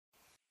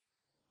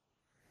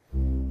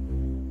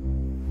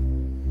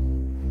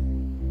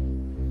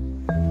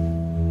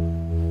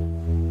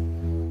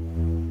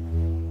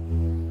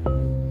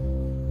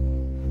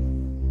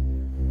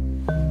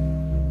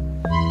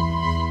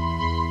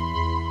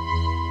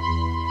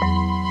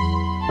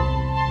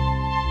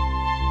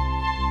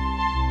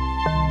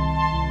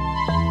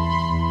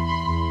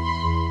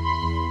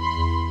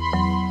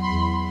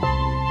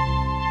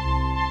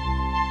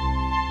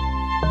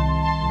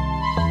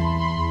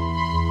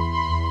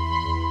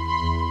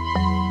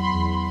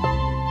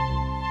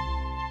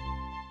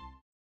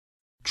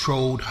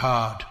Trolled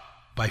Hard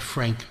by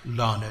Frank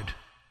Larned.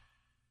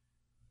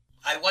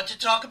 I want to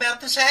talk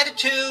about this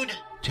attitude,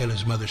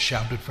 Taylor's mother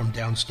shouted from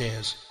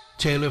downstairs.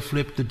 Taylor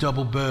flipped the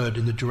double bird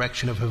in the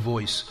direction of her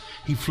voice.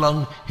 He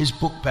flung his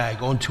book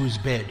bag onto his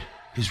bed.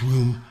 His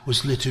room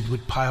was littered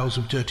with piles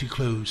of dirty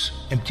clothes,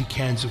 empty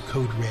cans of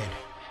Code Red,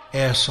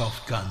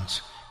 airsoft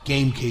guns,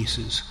 game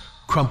cases,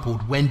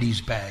 crumpled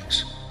Wendy's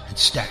bags, and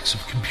stacks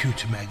of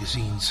computer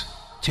magazines.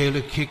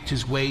 Taylor kicked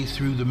his way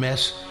through the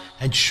mess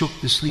and shook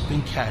the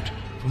sleeping cat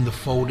from the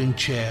folding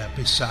chair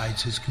beside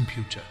his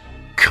computer.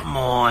 Come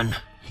on,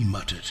 he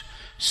muttered,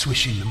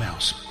 swishing the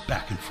mouse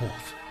back and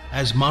forth.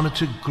 As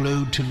monitor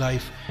glowed to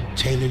life,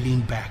 Taylor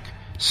leaned back,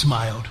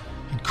 smiled,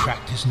 and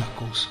cracked his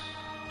knuckles.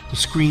 The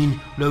screen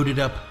loaded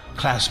up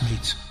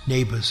classmates,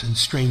 neighbors, and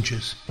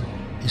strangers.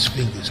 His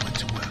fingers went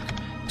to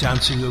work,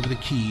 dancing over the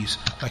keys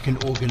like an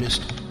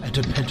organist at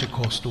a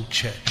Pentecostal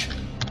church.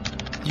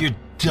 You're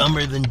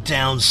dumber than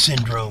Down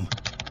syndrome.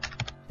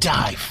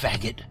 Die,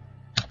 faggot.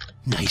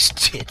 Nice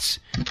tits.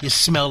 You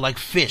smell like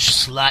fish,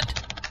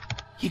 slut.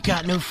 You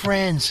got no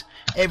friends.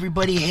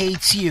 Everybody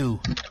hates you.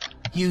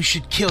 You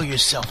should kill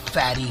yourself,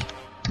 fatty.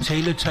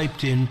 Taylor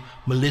typed in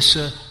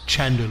Melissa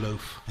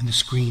Chanderloaf, and the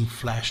screen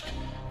flashed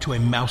to a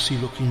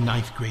mousy-looking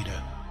ninth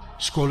grader.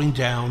 Scrolling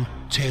down,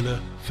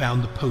 Taylor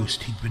found the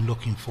post he'd been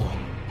looking for.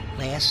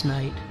 Last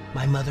night,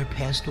 my mother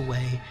passed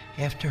away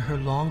after her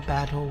long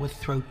battle with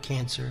throat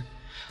cancer.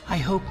 I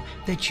hope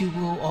that you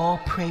will all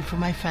pray for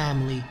my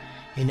family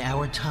in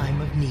our time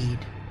of need.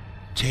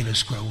 Taylor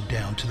scrolled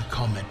down to the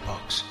comment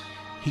box.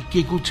 He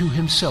giggled to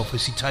himself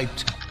as he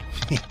typed,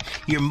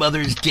 Your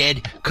mother's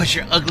dead 'cause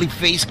your ugly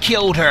face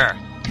killed her.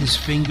 His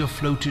finger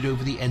floated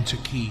over the enter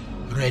key,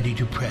 ready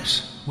to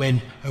press,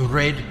 when a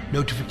red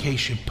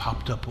notification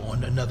popped up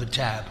on another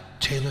tab.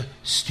 Taylor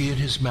steered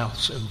his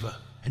mouse over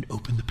and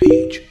opened the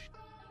page.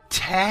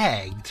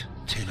 Tagged,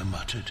 Taylor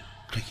muttered,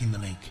 clicking the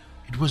link.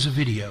 It was a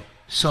video.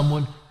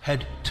 Someone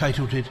had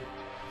titled it,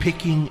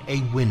 Picking a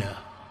Winner.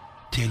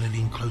 Taylor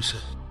leaned closer.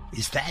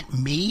 Is that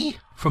me?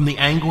 From the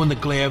angle and the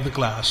glare of the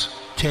glass,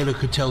 Taylor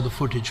could tell the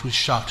footage was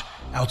shot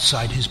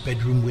outside his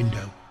bedroom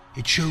window.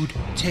 It showed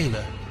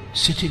Taylor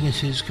sitting at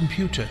his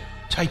computer,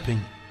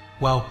 typing,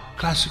 while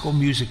classical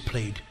music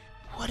played.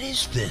 What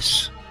is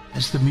this?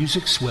 As the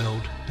music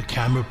swelled, the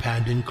camera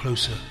panned in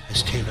closer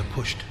as Taylor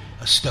pushed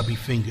a stubby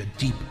finger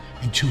deep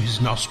into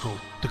his nostril.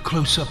 The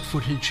close-up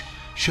footage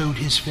showed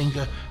his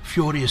finger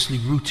furiously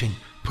rooting,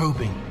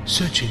 probing,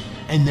 searching,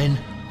 and then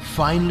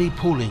finally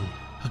pulling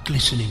a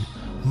glistening,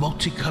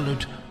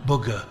 multicolored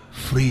booger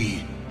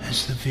free.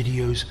 As the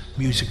video's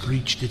music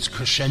reached its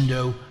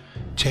crescendo,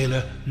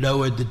 Taylor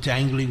lowered the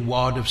dangling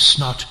wad of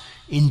snot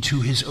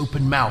into his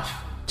open mouth.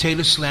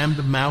 Taylor slammed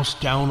the mouse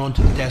down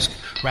onto the desk,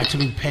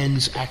 rattling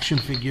pens, action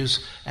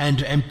figures,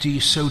 and empty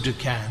soda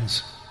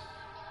cans.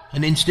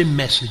 An instant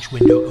message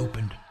window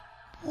opened.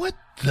 What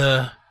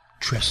the?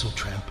 Trestle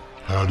Tramp.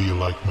 How do you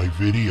like my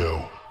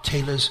video?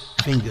 Taylor's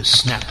fingers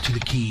snapped to the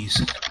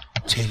keys.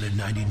 Taylor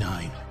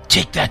 99.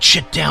 Take that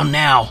shit down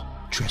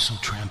now. Trestle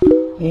Tramp.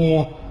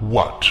 Or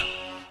what?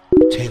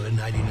 Taylor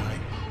 99.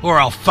 Or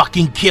I'll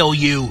fucking kill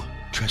you.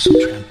 Trestle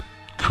Tramp.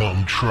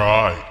 Come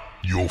try.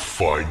 You'll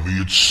find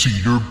me at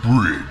Cedar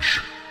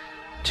Bridge.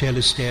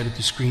 Taylor stared at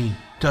the screen.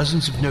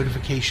 Dozens of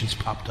notifications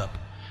popped up.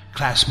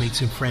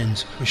 Classmates and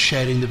friends were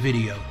sharing the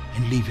video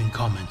and leaving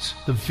comments.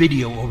 The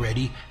video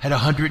already had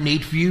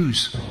 108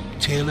 views.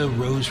 Taylor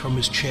rose from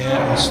his chair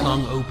and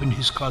slung open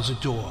his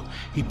closet door.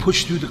 He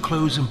pushed through the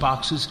clothes and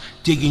boxes,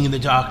 digging in the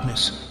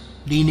darkness.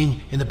 Leaning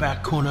in the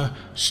back corner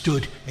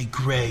stood a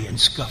gray and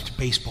scuffed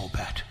baseball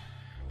bat.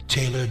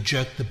 Taylor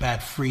jerked the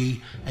bat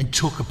free and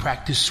took a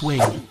practice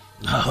swing.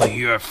 Oh,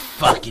 you're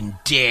fucking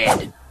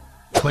dead.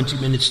 20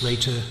 minutes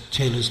later,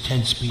 Taylor's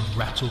 10-speed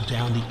rattled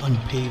down the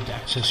unpaved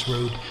access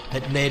road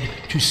that led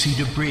to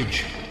Cedar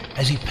Bridge.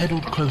 As he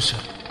pedaled closer,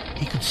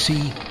 he could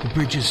see the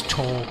bridge's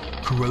tall,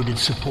 corroded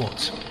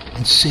supports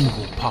and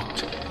single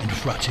pocked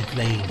and rutted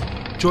lane.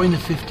 During the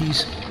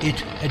 50s,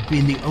 it had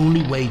been the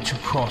only way to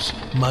cross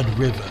Mud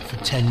River for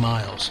 10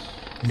 miles.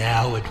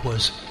 Now it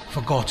was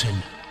forgotten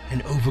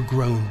and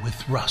overgrown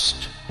with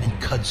rust and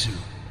kudzu.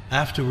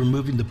 After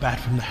removing the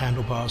bat from the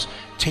handlebars,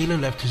 Taylor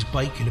left his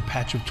bike in a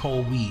patch of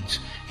tall weeds.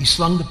 He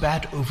slung the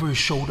bat over his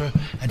shoulder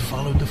and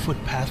followed the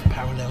footpath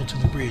parallel to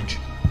the bridge.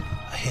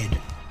 Ahead,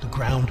 the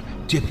ground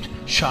dipped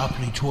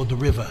sharply toward the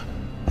river.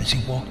 As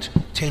he walked,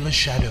 Taylor's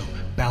shadow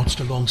bounced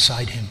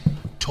alongside him,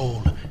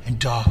 tall and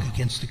dark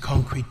against the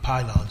concrete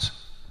pylons.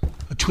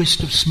 A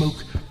twist of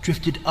smoke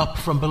drifted up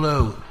from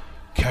below,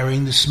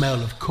 carrying the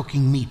smell of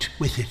cooking meat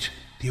with it.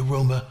 The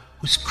aroma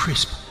was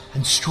crisp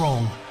and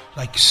strong,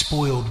 like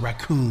spoiled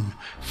raccoon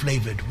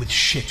flavored with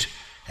shit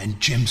and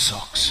gym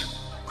socks.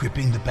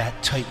 Gripping the bat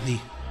tightly,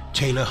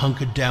 Taylor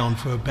hunkered down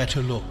for a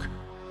better look.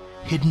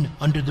 Hidden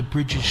under the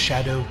bridge's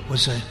shadow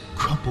was a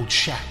crumpled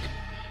shack,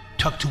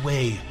 tucked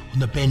away on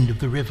the bend of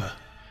the river.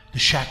 The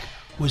shack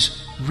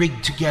was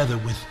rigged together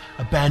with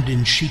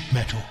abandoned sheet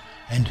metal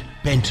and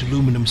bent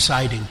aluminum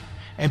siding.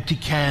 Empty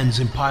cans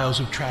and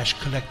piles of trash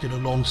collected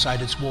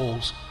alongside its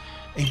walls.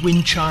 A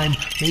wind chime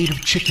made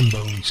of chicken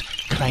bones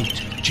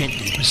clanked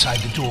gently beside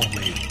the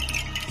doorway.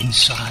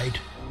 Inside,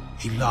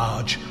 a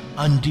large,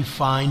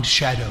 undefined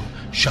shadow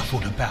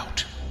shuffled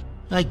about.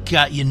 I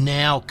got you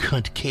now,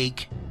 cunt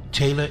cake.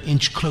 Taylor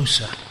inched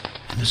closer,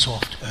 and the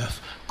soft earth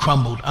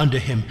crumbled under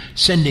him,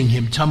 sending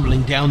him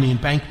tumbling down the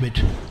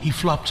embankment. He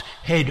flopped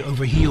head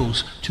over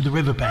heels to the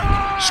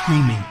riverbank,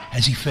 screaming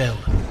as he fell.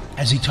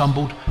 As he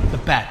tumbled, the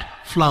bat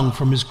flung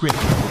from his grip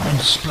and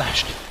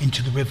splashed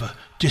into the river,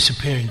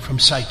 disappearing from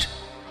sight.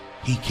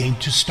 He came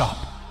to stop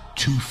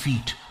 2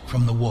 feet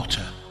from the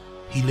water.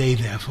 He lay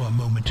there for a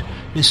moment,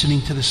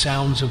 listening to the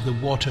sounds of the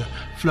water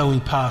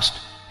flowing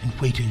past and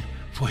waiting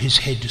for his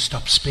head to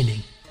stop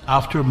spinning.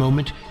 After a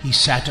moment, he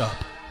sat up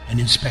and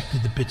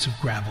inspected the bits of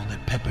gravel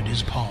that peppered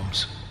his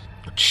palms.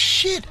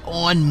 Shit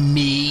on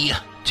me,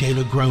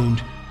 Taylor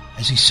groaned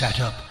as he sat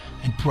up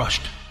and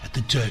brushed at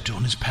the dirt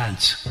on his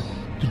pants.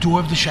 The door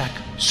of the shack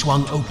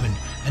swung open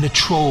and a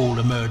troll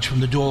emerged from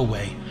the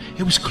doorway.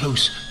 It was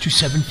close to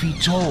 7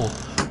 feet tall,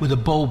 with a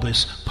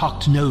bulbous,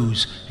 pocked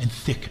nose and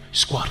thick,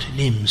 squat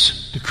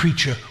limbs. The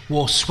creature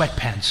wore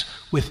sweatpants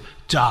with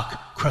dark,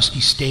 crusty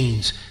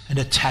stains and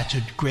a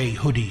tattered gray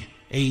hoodie.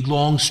 A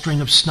long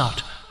string of snot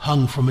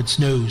hung from its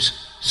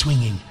nose,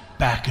 swinging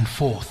back and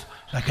forth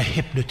like a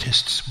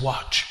hypnotist's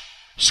watch.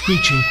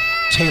 Screeching,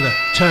 Taylor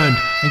turned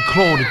and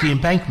clawed at the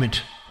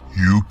embankment.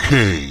 You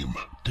came,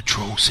 the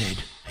troll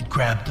said, and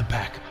grabbed the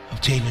back of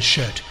Taylor's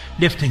shirt,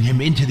 lifting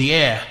him into the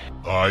air.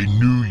 I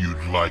knew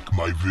you'd like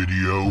my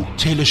video,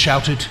 Taylor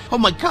shouted. Oh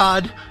my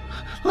God,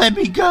 let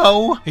me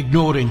go.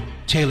 Ignoring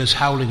Taylor's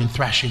howling and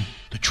thrashing,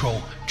 the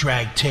troll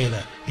dragged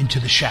Taylor into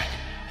the shack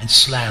and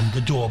slammed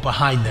the door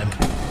behind them.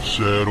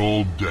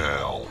 Settle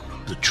down,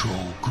 the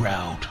troll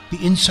growled.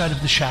 The inside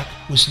of the shack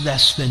was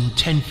less than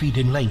 10 feet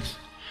in length.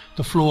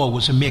 The floor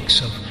was a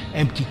mix of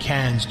empty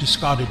cans,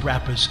 discarded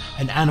wrappers,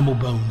 and animal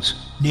bones.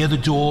 Near the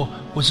door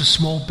was a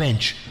small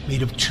bench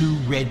made of 2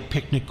 red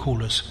picnic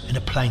coolers and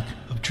a plank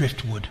of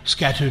driftwood.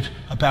 Scattered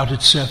about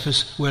its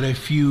surface were a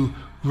few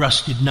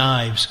rusted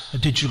knives, a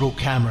digital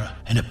camera,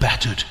 and a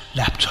battered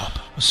laptop.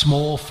 A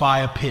small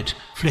fire pit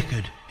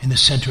flickered in the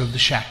center of the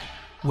shack,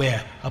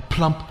 where a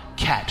plump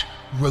cat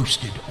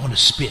roasted on a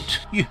spit.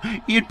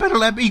 You'd better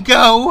let me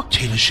go,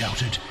 Taylor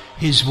shouted,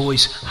 his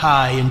voice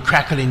high and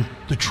crackling.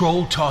 The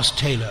troll tossed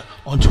Taylor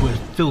onto a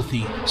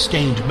filthy,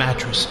 stained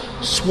mattress,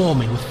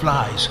 swarming with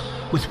flies.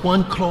 With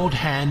one clawed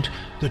hand,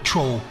 the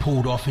troll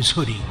pulled off his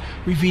hoodie,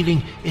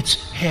 revealing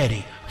its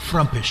hairy,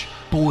 frumpish,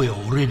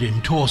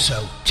 boil-ridden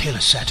torso.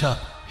 Taylor sat up,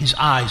 his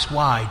eyes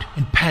wide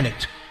and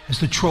panicked as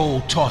the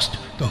troll tossed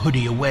the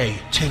hoodie away.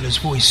 Taylor's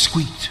voice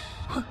squeaked.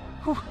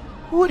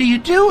 What are you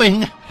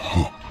doing?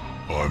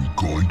 I'm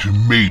going to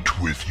mate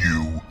with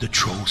you, the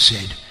troll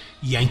said,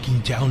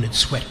 yanking down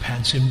its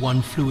sweatpants in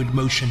one fluid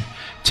motion.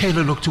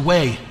 Taylor looked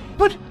away.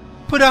 But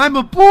I'm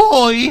a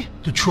boy!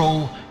 The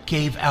troll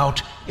gave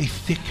out a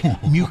thick,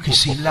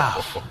 mucusy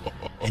laugh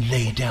and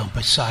lay down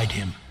beside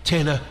him.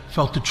 Taylor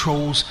felt the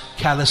troll's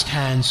calloused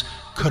hands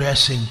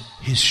caressing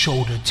his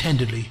shoulder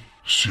tenderly.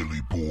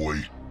 Silly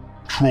boy.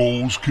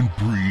 Trolls can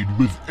breed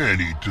with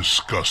any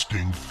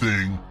disgusting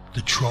thing.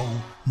 The troll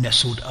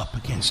nestled up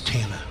against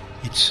Taylor,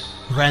 its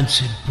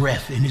rancid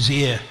breath in his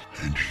ear.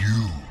 And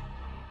you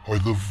are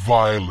the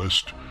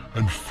vilest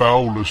and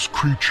foulest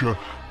creature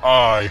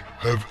I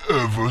have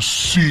ever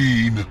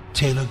seen.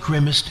 Taylor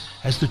grimaced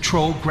as the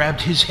troll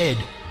grabbed his head,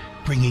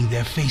 bringing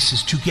their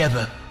faces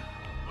together.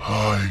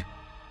 I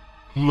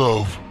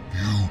love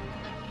you,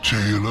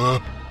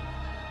 Taylor.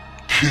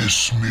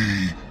 Kiss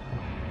me.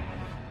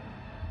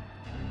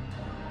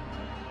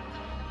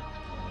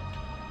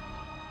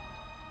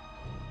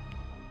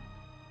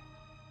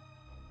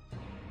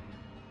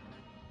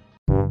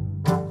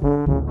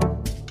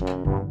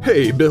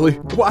 Hey, Billy,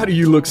 why do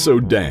you look so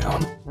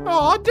down?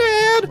 Aw,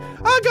 Dad,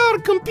 I got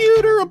a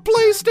computer, a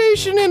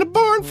PlayStation, and a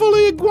barn full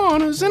of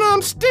iguanas, and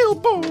I'm still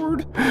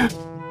bored.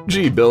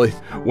 Gee, Billy,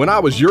 when I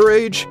was your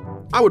age,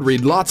 I would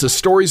read lots of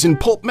stories in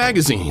pulp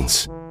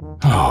magazines.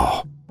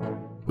 Oh,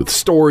 with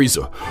stories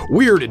of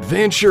weird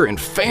adventure and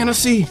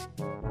fantasy,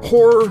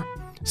 horror,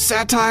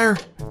 satire,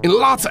 and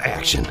lots of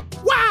action.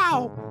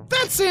 Wow,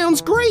 that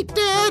sounds great,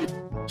 Dad.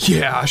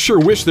 Yeah, I sure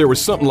wish there was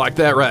something like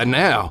that right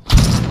now.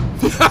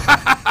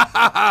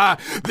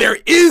 There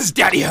is,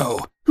 Daddy-O!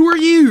 Who are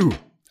you?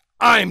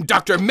 I'm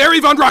Dr. Mary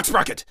Von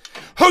Rocksprocket,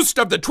 host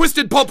of the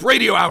Twisted Pulp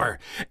Radio Hour.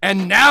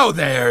 And now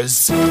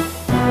there's...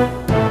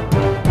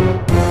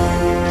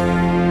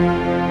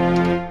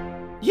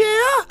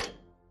 Yeah?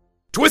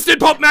 Twisted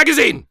Pulp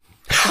Magazine!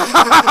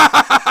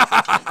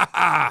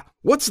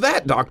 What's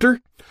that, Doctor?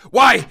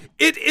 Why,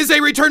 it is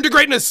a return to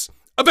greatness!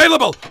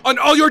 Available on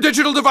all your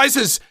digital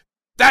devices!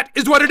 That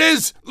is what it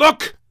is!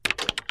 Look!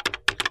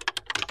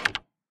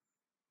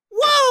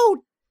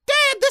 Whoa!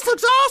 Dad, this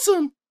looks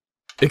awesome!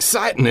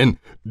 Exciting and,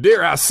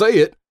 dare I say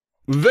it,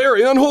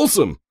 very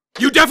unwholesome.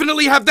 You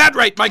definitely have that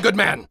right, my good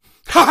man.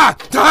 Ha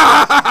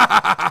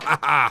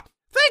ha!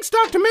 Thanks,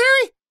 Dr.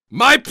 Mary.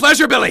 My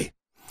pleasure, Billy.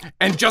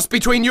 And just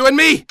between you and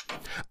me,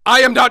 I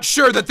am not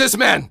sure that this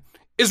man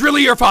is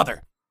really your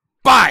father.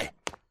 Bye.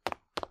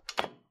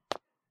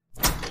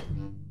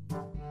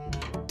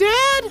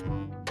 Dad?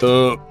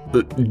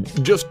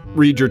 Just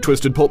read your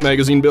Twisted Pulp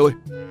magazine, Billy.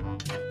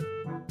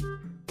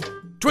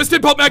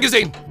 Twisted Pulp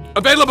magazine!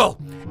 Available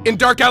in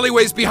dark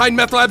alleyways behind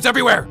meth labs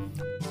everywhere.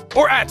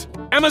 Or at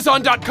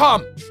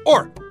Amazon.com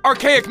or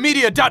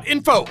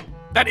archaicmedia.info.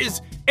 That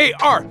is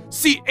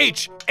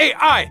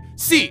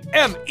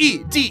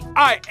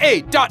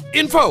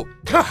ARCHAICMEDIA.info.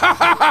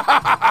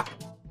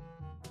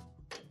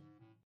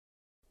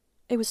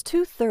 It was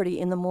 2:30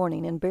 in the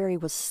morning and Barry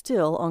was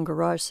still on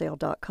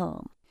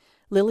GarageSale.com.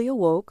 Lily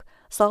awoke,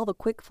 saw the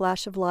quick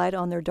flash of light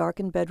on their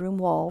darkened bedroom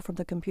wall from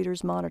the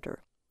computer's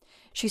monitor.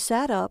 She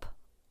sat up,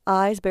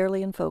 eyes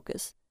barely in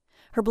focus.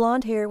 Her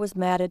blonde hair was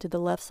matted to the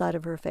left side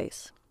of her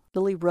face.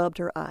 Lily rubbed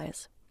her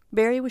eyes.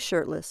 Barry was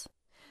shirtless.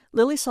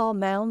 Lily saw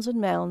mounds and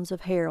mounds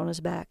of hair on his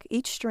back,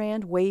 each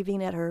strand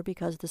waving at her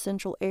because the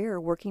central air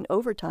working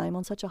overtime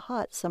on such a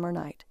hot summer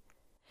night.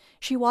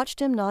 She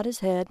watched him nod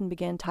his head and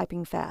began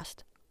typing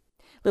fast.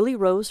 Lily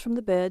rose from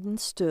the bed and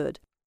stood.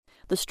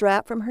 The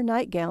strap from her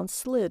nightgown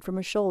slid from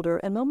her shoulder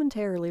and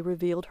momentarily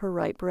revealed her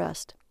right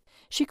breast.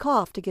 She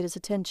coughed to get his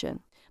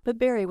attention, but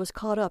Barry was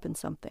caught up in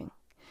something.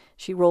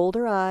 She rolled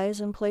her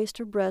eyes and placed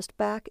her breast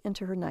back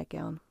into her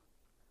nightgown.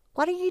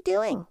 "What are you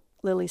doing?"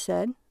 Lily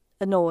said,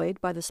 annoyed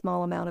by the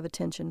small amount of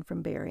attention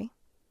from Barry.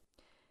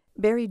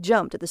 Barry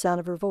jumped at the sound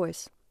of her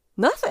voice.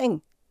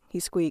 "Nothing," he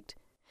squeaked.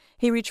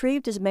 He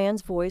retrieved his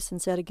man's voice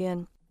and said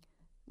again,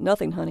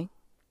 "Nothing, honey."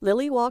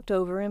 Lily walked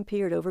over and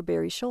peered over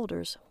Barry's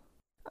shoulders.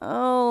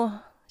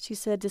 "Oh," she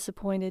said,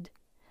 disappointed.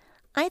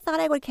 "I thought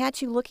I would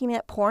catch you looking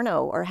at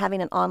porno or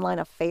having an online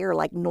affair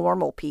like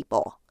normal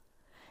people."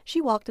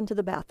 She walked into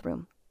the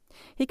bathroom.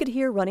 He could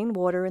hear running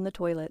water in the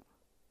toilet.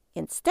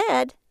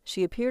 "Instead,"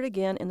 she appeared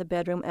again in the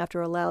bedroom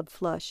after a loud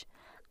flush,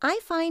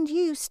 "I find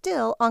you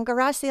still on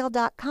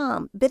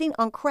GarageSale.com bidding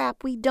on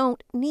crap we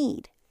don't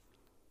need."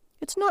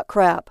 "It's not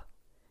crap."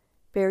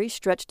 Barry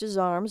stretched his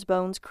arms,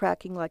 bones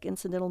cracking like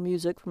incidental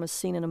music from a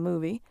scene in a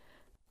movie.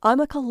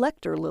 "I'm a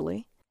collector,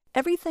 Lily.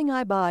 Everything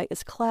I buy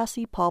is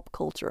classy pop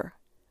culture."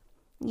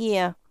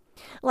 "Yeah,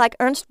 like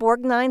Ernst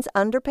Borgnine's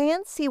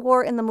underpants he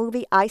wore in the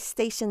movie Ice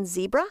Station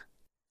Zebra?"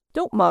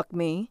 "Don't mock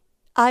me.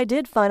 I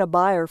did find a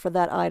buyer for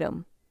that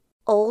item."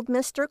 "Old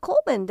Mr.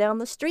 Coleman down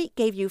the street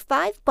gave you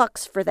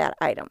 $5 for that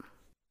item."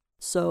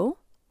 "So?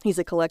 He's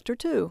a collector,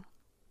 too."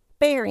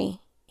 "Barry,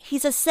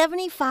 he's a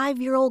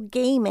 75-year-old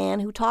gay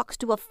man who talks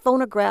to a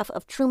phonograph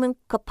of Truman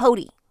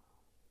Capote."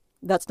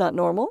 "That's not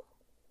normal?"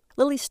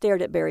 Lily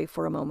stared at Barry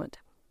for a moment.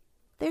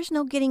 "There's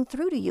no getting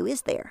through to you,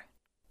 is there?"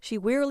 She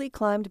wearily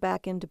climbed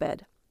back into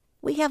bed.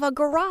 "We have a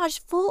garage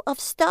full of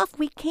stuff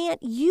we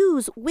can't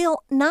use,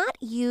 will not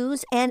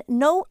use, and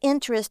no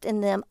interest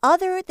in them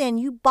other than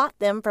you bought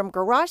them from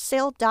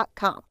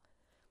GarageSale.com.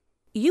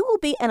 You will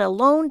be an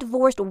alone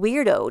divorced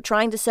weirdo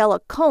trying to sell a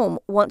comb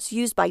once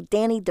used by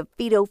Danny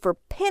DeVito for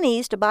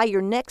pennies to buy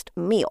your next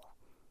meal.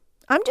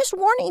 I'm just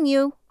warning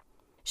you."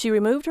 She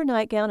removed her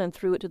nightgown and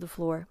threw it to the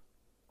floor.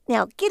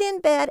 "Now get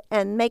in bed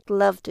and make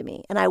love to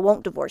me, and I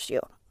won't divorce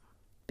you."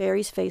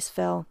 Barry's face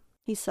fell.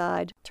 He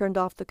sighed, turned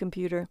off the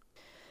computer.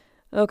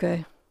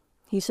 "Okay,"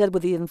 he said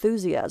with the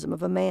enthusiasm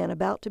of a man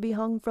about to be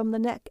hung from the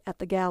neck at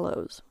the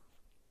gallows.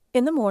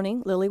 In the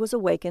morning, Lily was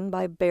awakened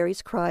by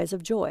Barry's cries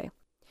of joy.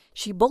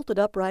 She bolted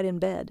upright in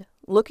bed,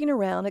 looking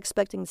around,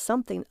 expecting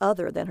something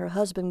other than her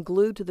husband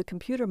glued to the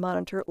computer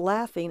monitor,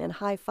 laughing and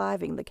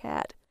high-fiving the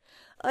cat.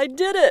 "I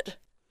did it!"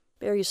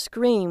 Barry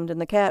screamed, and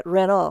the cat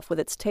ran off with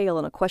its tail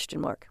in a question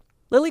mark.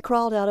 Lily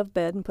crawled out of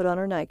bed and put on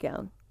her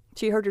nightgown.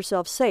 She heard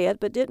herself say it,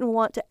 but didn't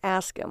want to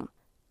ask him.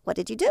 "What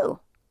did you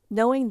do?"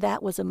 Knowing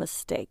that was a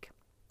mistake.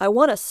 "I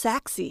want a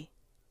Saxy."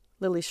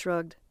 Lily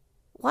shrugged.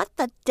 "What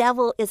the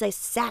devil is a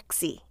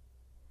Saxy?"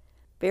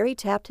 Barry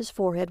tapped his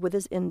forehead with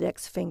his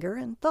index finger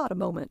and thought a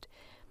moment.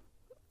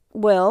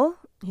 "Well,"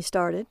 he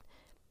started,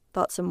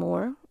 thought some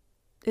more.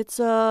 "It's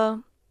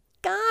a—"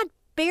 "God,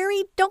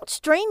 Barry, don't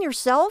strain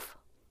yourself."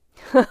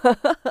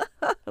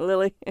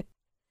 Lily.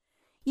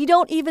 "You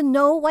don't even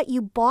know what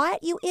you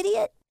bought, you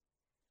idiot?"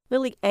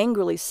 Lily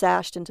angrily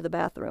sashed into the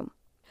bathroom.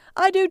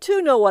 "I do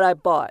too know what I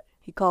bought,"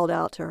 he called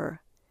out to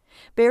her.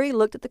 Barry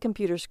looked at the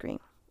computer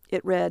screen.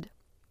 It read,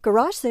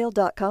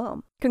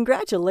 "GarageSale.com.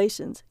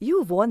 Congratulations, you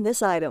have won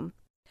this item.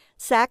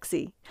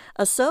 Saxy,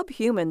 a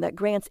subhuman that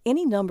grants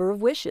any number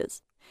of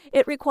wishes.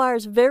 It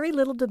requires very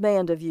little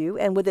demand of you,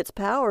 and with its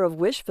power of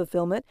wish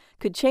fulfillment,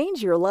 could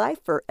change your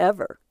life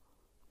forever."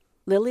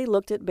 Lily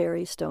looked at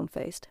Barry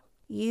stone-faced.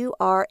 "You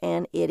are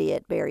an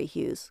idiot, Barry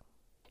Hughes."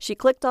 She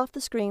clicked off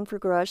the screen for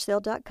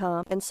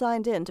GarageSale.com and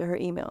signed in to her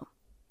email.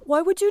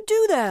 "Why would you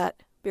do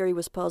that?" Barry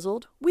was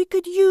puzzled. "We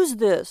could use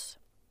this."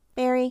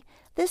 "Barry,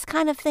 this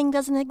kind of thing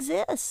doesn't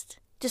exist.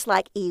 Just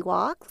like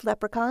Ewoks,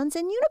 leprechauns,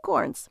 and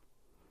unicorns."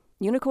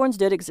 "Unicorns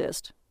did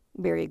exist,"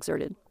 Barry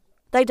exerted.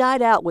 "They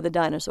died out with the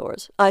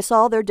dinosaurs. I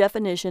saw their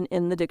definition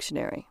in the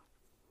dictionary."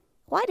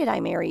 "Why did I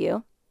marry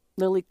you?"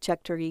 Lily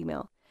checked her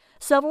email.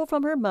 Several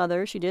from her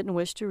mother she didn't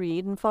wish to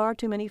read, and far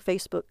too many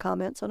Facebook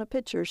comments on a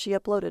picture she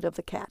uploaded of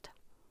the cat.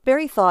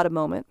 Barry thought a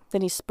moment,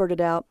 then he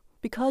spurted out,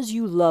 "Because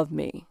you love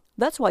me.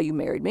 That's why you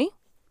married me."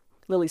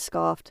 Lily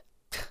scoffed.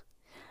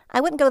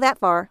 I wouldn't go that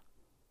far.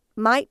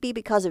 Might be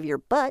because of your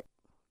butt.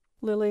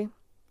 Lily,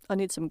 I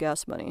need some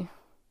gas money.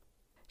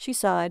 She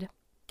sighed.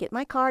 Get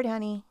my card,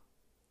 honey.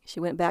 She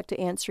went back to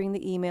answering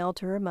the email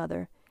to her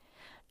mother.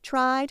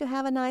 Try to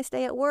have a nice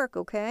day at work,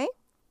 okay?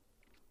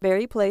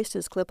 Barry placed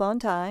his clip-on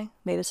tie,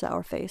 made a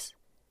sour face.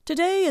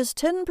 Today is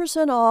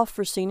 10% off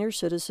for senior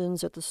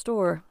citizens at the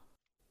store.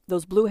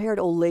 Those blue-haired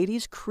old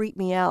ladies creep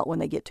me out when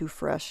they get too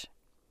fresh.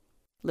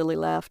 Lily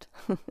laughed.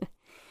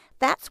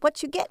 That's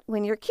what you get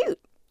when you're cute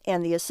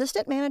and the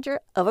assistant manager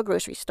of a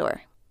grocery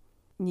store.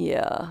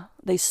 Yeah,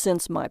 they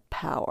sense my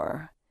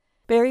power.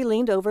 Barry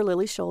leaned over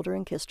Lily's shoulder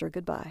and kissed her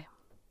goodbye.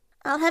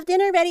 I'll have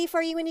dinner ready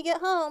for you when you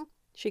get home,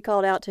 she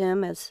called out to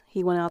him as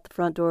he went out the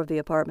front door of the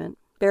apartment.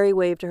 Barry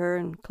waved to her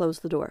and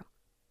closed the door.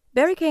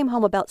 Barry came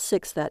home about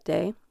 6 that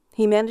day.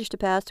 He managed to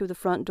pass through the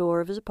front door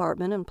of his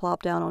apartment and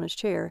plopped down on his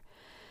chair.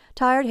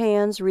 Tired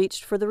hands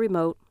reached for the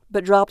remote,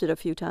 but dropped it a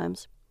few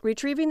times.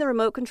 Retrieving the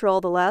remote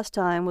control the last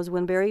time was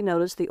when Barry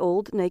noticed the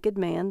old naked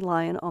man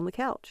lying on the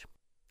couch.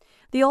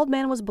 The old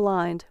man was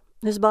blind.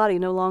 His body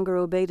no longer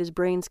obeyed his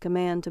brain's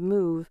command to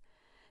move.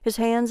 His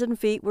hands and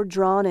feet were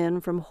drawn in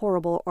from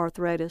horrible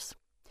arthritis.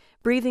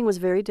 Breathing was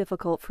very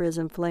difficult for his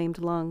inflamed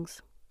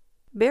lungs.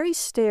 Barry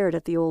stared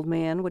at the old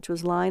man, which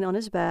was lying on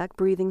his back,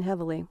 breathing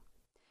heavily.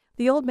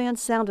 The old man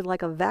sounded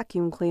like a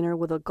vacuum cleaner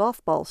with a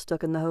golf ball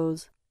stuck in the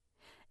hose.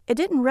 It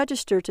didn't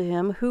register to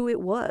him who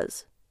it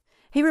was.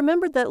 He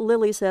remembered that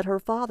Lily said her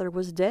father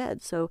was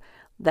dead, so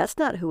that's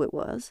not who it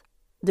was.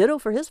 Ditto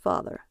for his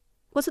father.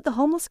 Was it the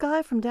homeless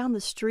guy from down the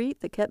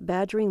street that kept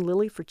badgering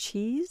Lily for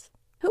cheese?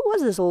 Who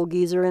was this old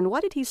geezer, and why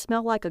did he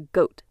smell like a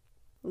goat?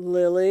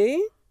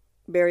 Lily?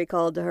 Barry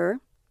called to her.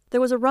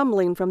 There was a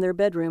rumbling from their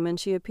bedroom, and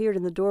she appeared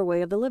in the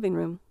doorway of the living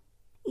room.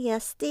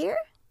 Yes, dear?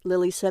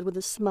 Lily said with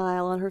a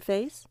smile on her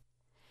face.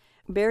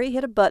 Barry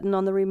hit a button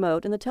on the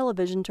remote, and the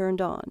television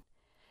turned on.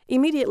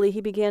 Immediately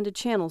he began to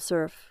channel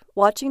surf,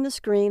 watching the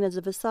screen as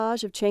a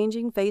visage of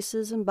changing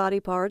faces and body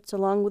parts,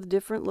 along with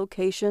different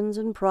locations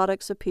and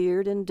products,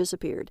 appeared and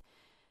disappeared.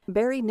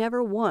 Barry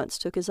never once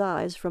took his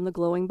eyes from the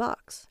glowing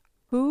box.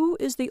 "Who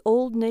is the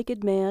old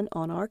naked man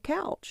on our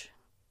couch?"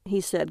 he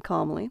said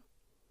calmly.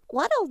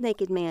 What old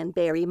naked man,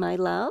 Barry, my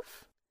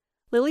love?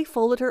 Lily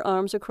folded her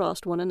arms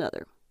across one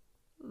another.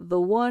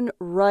 "The one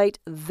right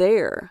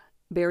there."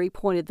 Barry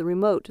pointed the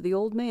remote to the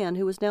old man,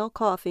 who was now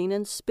coughing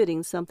and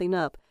spitting something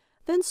up,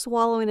 then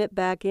swallowing it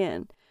back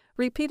in,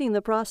 repeating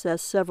the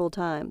process several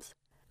times.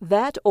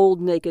 "That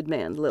old naked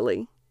man,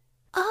 Lily."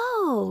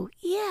 Oh,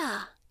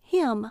 yeah,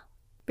 him.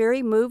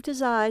 Barry moved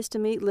his eyes to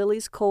meet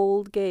Lily's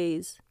cold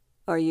gaze.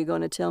 "Are you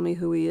going to tell me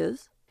who he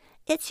is?"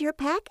 It's your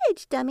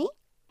package, dummy.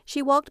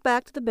 She walked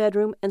back to the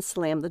bedroom and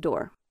slammed the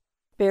door.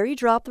 Barry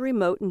dropped the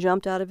remote and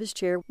jumped out of his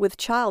chair with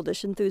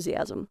childish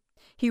enthusiasm.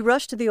 He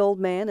rushed to the old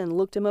man and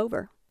looked him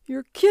over.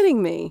 "You're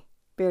kidding me!"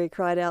 Barry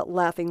cried out,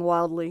 laughing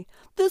wildly.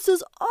 "This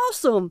is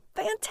awesome!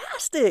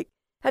 Fantastic!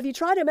 Have you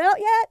tried him out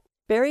yet?"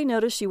 Barry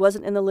noticed she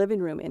wasn't in the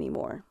living room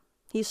anymore.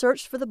 He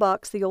searched for the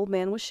box the old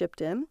man was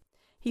shipped in.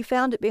 He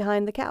found it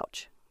behind the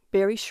couch.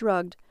 Barry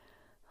shrugged.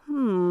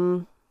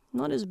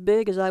 Not as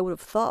big as I would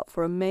have thought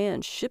for a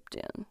man shipped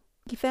in.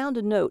 He found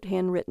a note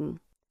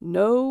handwritten.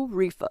 "No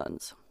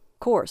refunds."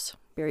 "Course,"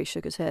 Barry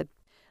shook his head.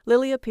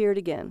 Lily appeared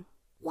again.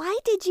 Why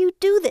did you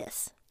do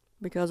this?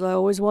 "Because I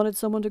always wanted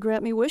someone to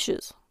grant me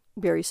wishes,"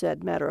 Barry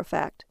said, matter of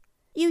fact.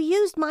 You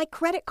used my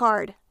credit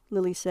card,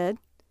 Lily said.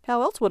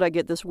 "How else would I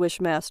get this wish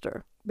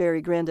master?"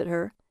 Barry grinned at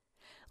her.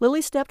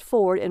 Lily stepped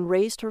forward and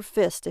raised her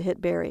fist to hit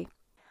Barry.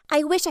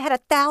 I wish I had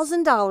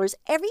 $1,000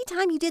 every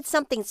time you did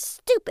something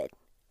stupid.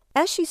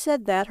 As she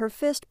said that, her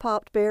fist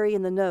popped Barry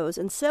in the nose,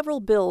 and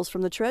several bills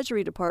from the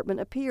Treasury Department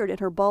appeared in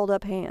her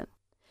balled-up hand.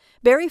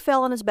 Barry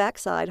fell on his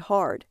backside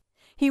hard.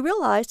 He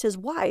realized his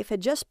wife had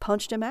just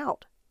punched him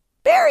out.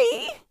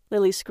 Barry!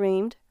 Lily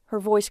screamed, her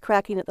voice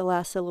cracking at the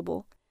last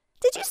syllable.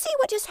 Did you see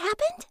what just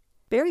happened?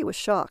 Barry was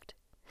shocked.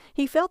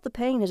 He felt the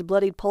pain his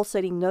bloodied,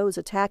 pulsating nose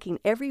attacking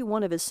every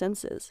one of his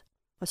senses.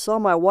 "I saw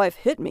my wife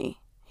hit me,"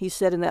 he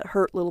said in that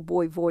hurt little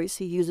boy voice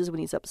he uses when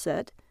he's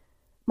upset.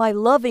 "My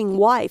loving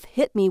wife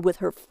hit me with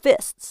her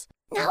fists."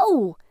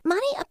 No!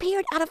 Money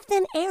appeared out of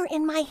thin air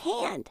in my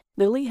hand.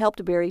 Lily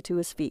helped Barry to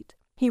his feet.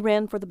 He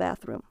ran for the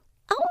bathroom.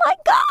 Oh my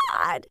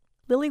God!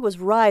 Lily was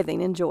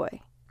writhing in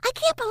joy. I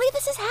can't believe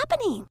this is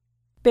happening.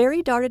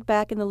 Barry darted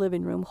back in the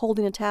living room,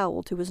 holding a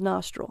towel to his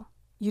nostril.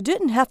 "You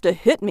didn't have to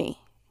hit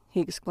me,"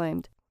 he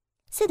exclaimed.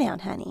 Sit down,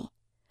 honey.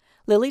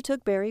 Lily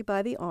took Barry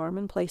by the arm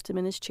and placed him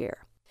in his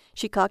chair.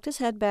 She cocked his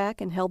head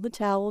back and held the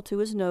towel to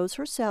his nose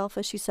herself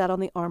as she sat on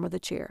the arm of the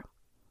chair.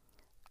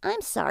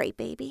 I'm sorry,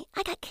 baby.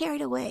 I got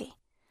carried away.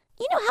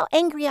 You know how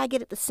angry I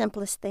get at the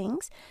simplest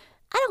things.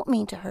 I don't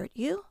mean to hurt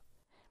you.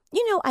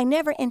 You know I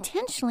never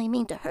intentionally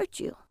mean to hurt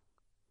you.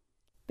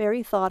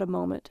 Barry thought a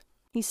moment.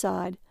 He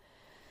sighed.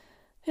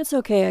 "It's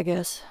okay, I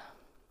guess."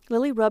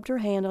 Lily rubbed her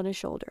hand on his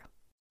shoulder.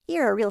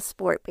 You're a real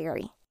sport,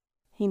 Barry.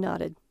 He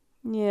nodded.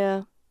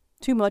 "Yeah,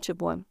 too much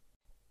of one."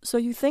 "So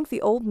you think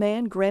the old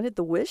man granted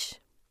the wish?"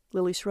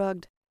 Lily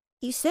shrugged.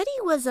 You said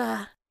he was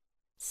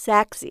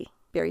Saxy,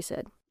 Barry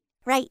said.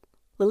 Right.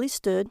 Lily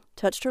stood,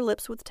 touched her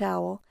lips with a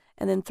towel,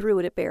 and then threw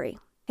it at Barry,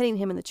 hitting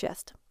him in the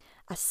chest.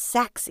 A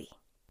saxy.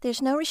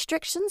 There's no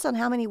restrictions on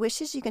how many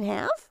wishes you can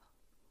have?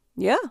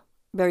 Yeah,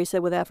 Barry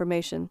said with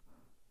affirmation.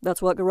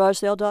 That's what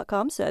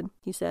GarageSale.com said,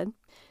 he said.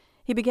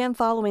 He began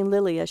following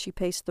Lily as she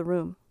paced the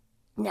room.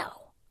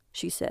 No,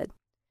 she said.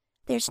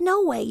 There's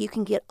no way you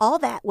can get all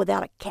that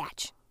without a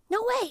catch.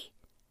 No way.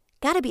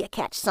 Gotta be a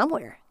catch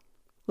somewhere.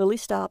 Lily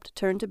stopped,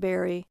 turned to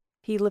Barry.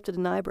 He lifted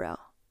an eyebrow.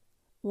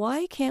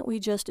 Why can't we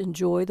just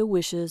enjoy the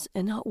wishes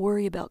and not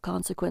worry about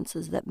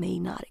consequences that may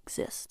not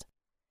exist?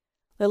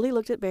 Lily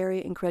looked at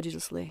Barry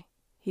incredulously.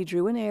 He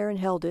drew an air and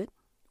held it,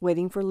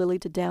 waiting for Lily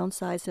to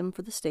downsize him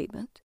for the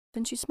statement.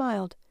 Then she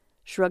smiled,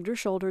 shrugged her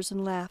shoulders,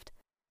 and laughed.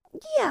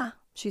 Yeah,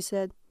 she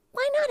said.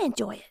 Why not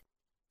enjoy it?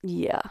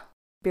 Yeah,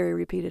 Barry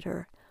repeated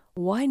her.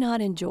 Why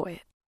not enjoy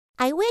it?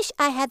 I wish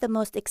I had the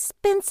most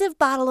expensive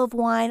bottle of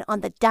wine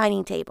on the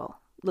dining table,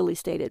 Lily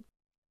stated.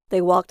 They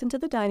walked into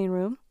the dining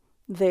room.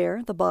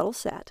 There, the bottle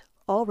sat,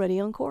 already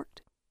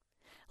uncorked.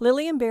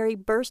 Lily and Barry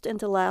burst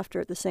into laughter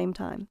at the same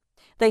time.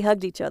 They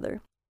hugged each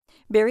other.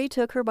 Barry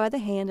took her by the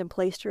hand and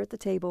placed her at the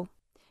table.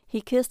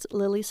 He kissed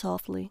Lily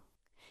softly.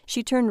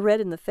 She turned red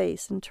in the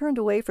face and turned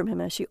away from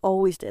him as she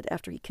always did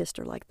after he kissed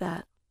her like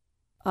that.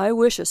 I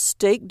wish a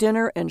steak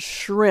dinner and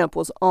shrimp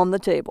was on the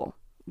table,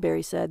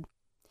 Barry said.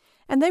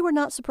 And they were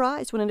not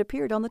surprised when it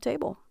appeared on the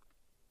table.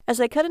 As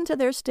they cut into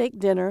their steak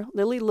dinner,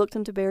 Lily looked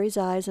into Barry's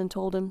eyes and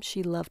told him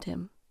she loved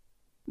him.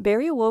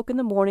 Barry awoke in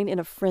the morning in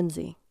a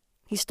frenzy.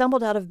 He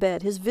stumbled out of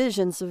bed, his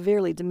vision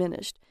severely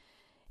diminished.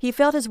 He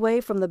felt his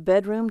way from the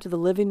bedroom to the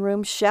living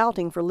room,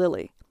 shouting for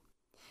Lily.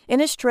 In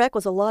his trek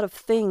was a lot of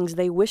things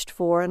they wished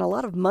for and a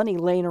lot of money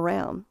laying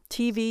around.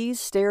 TVs,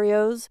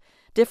 stereos,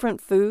 different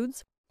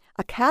foods.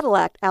 A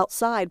Cadillac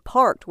outside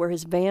parked where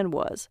his van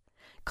was.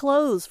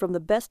 Clothes from the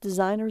best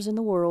designers in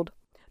the world.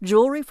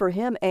 Jewelry for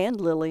him and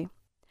Lily.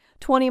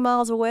 20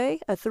 miles away,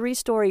 a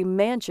 3-story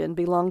mansion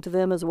belonged to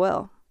them as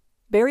well.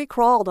 Barry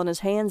crawled on his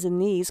hands and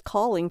knees,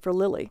 calling for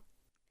Lily.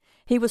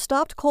 He was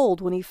stopped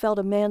cold when he felt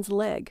a man's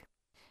leg.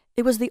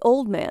 It was the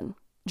old man,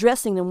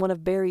 dressing in one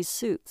of Barry's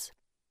suits.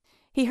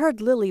 He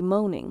heard Lily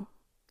moaning.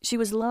 She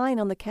was lying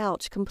on the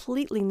couch,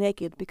 completely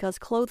naked because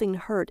clothing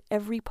hurt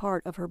every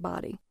part of her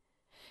body.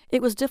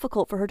 It was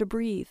difficult for her to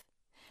breathe.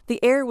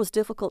 The air was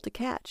difficult to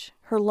catch,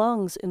 her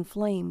lungs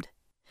inflamed.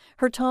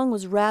 Her tongue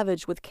was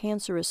ravaged with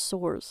cancerous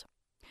sores.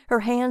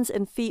 Her hands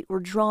and feet were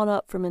drawn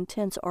up from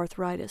intense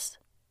arthritis.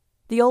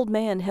 The old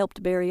man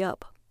helped Barry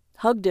up,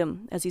 hugged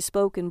him as he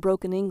spoke in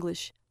broken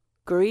English.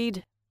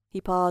 Greed, he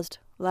paused,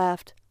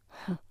 laughed.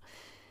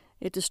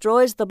 It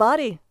destroys the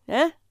body,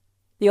 eh?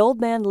 The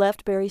old man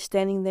left Barry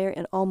standing there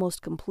in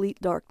almost complete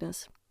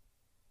darkness.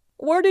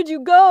 Where did you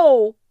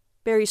go?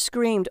 Barry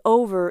screamed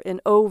over and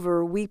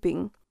over,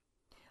 weeping.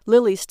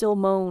 Lily still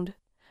moaned,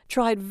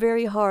 tried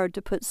very hard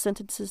to put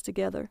sentences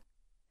together.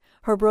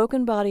 Her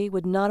broken body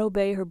would not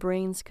obey her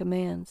brain's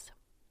commands.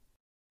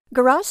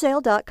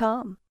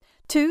 GarageSale.com.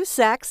 2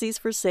 Saxies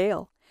for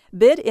sale.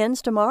 Bid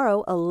ends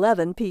tomorrow,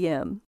 11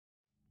 p.m.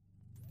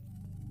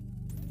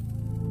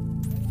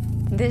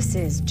 This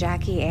is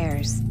Jackie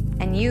Ayers,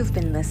 and you've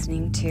been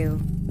listening to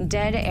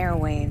Dead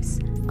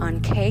Airwaves on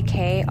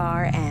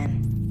KKRN.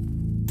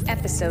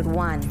 Episode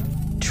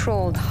 1,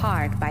 Trolled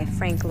Hard by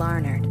Frank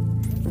Larnard,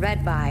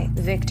 read by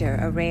Victor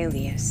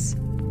Aurelius.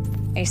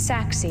 A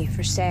Saxie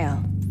for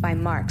Sale by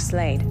Mark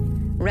Slade,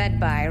 read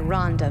by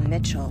Rhonda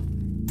Mitchell.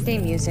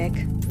 Theme music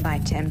by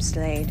Tim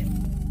Slade.